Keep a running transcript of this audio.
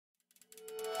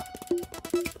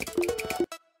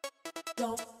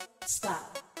Don't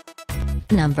stop.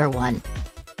 Number 1.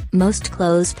 Most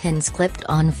clothespins clipped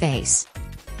on face.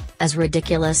 As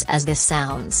ridiculous as this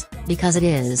sounds, because it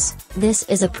is, this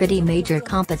is a pretty major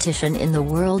competition in the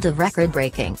world of record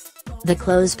breaking. The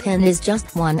clothespin is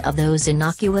just one of those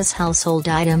innocuous household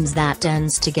items that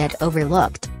tends to get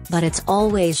overlooked, but it's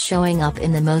always showing up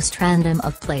in the most random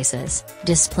of places.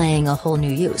 Displaying a whole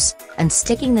new use, and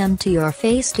sticking them to your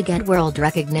face to get world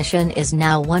recognition is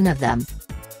now one of them.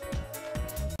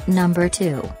 Number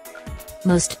 2.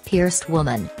 Most pierced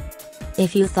woman.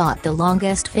 If you thought the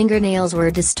longest fingernails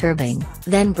were disturbing,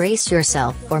 then brace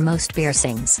yourself for most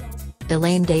piercings.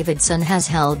 Elaine Davidson has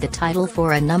held the title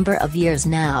for a number of years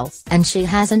now, and she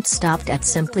hasn't stopped at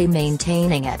simply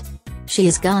maintaining it.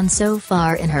 She's gone so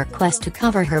far in her quest to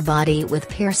cover her body with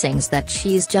piercings that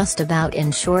she's just about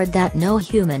ensured that no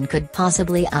human could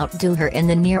possibly outdo her in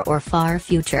the near or far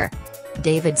future.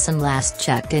 Davidson last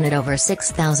checked in at over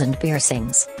 6,000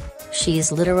 piercings.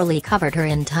 She's literally covered her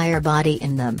entire body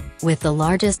in them, with the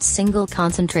largest single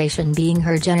concentration being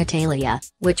her genitalia,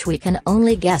 which we can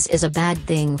only guess is a bad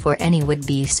thing for any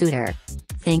would-be suitor.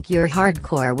 Think you're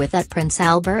hardcore with that, Prince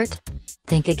Albert?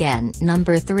 Think again.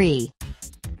 Number 3.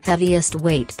 Heaviest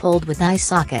weight pulled with eye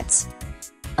sockets.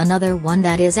 Another one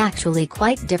that is actually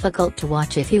quite difficult to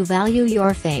watch if you value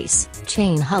your face.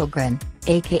 Shane Hulgren,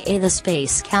 aka the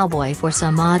Space Cowboy, for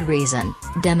some odd reason,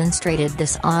 demonstrated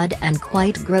this odd and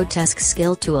quite grotesque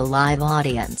skill to a live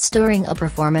audience during a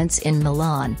performance in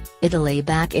Milan, Italy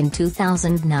back in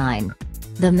 2009.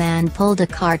 The man pulled a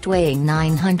cart weighing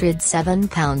 907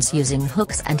 pounds using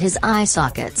hooks and his eye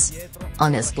sockets.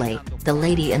 Honestly, the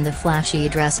lady in the flashy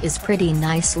dress is pretty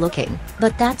nice looking,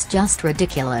 but that's just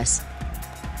ridiculous.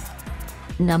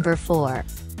 Number 4.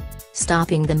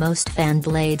 Stopping the most fan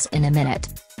blades in a minute.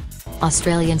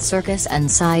 Australian circus and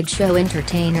sideshow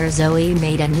entertainer Zoe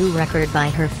made a new record by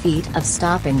her feat of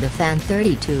stopping the fan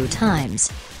 32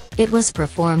 times. It was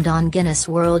performed on Guinness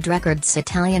World Records'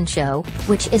 Italian show,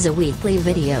 which is a weekly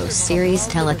video series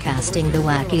telecasting the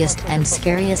wackiest and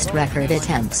scariest record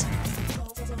attempts.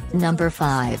 Number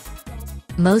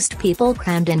 5. Most people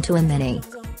crammed into a Mini.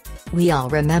 We all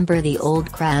remember the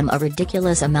old cram a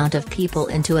ridiculous amount of people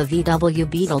into a VW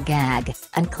Beetle gag,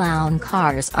 and clown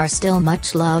cars are still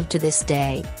much loved to this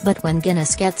day, but when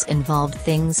Guinness gets involved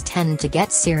things tend to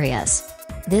get serious.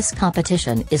 This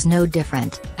competition is no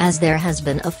different, as there has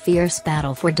been a fierce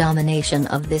battle for domination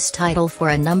of this title for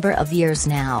a number of years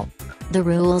now. The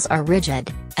rules are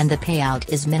rigid, and the payout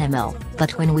is minimal,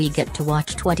 but when we get to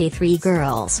watch 23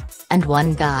 girls, and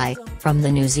one guy, from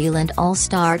the New Zealand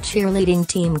All-Star cheerleading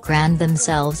team cram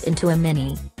themselves into a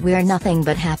Mini, we're nothing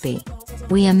but happy.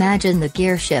 We imagine the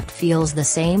gearshift feels the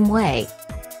same way,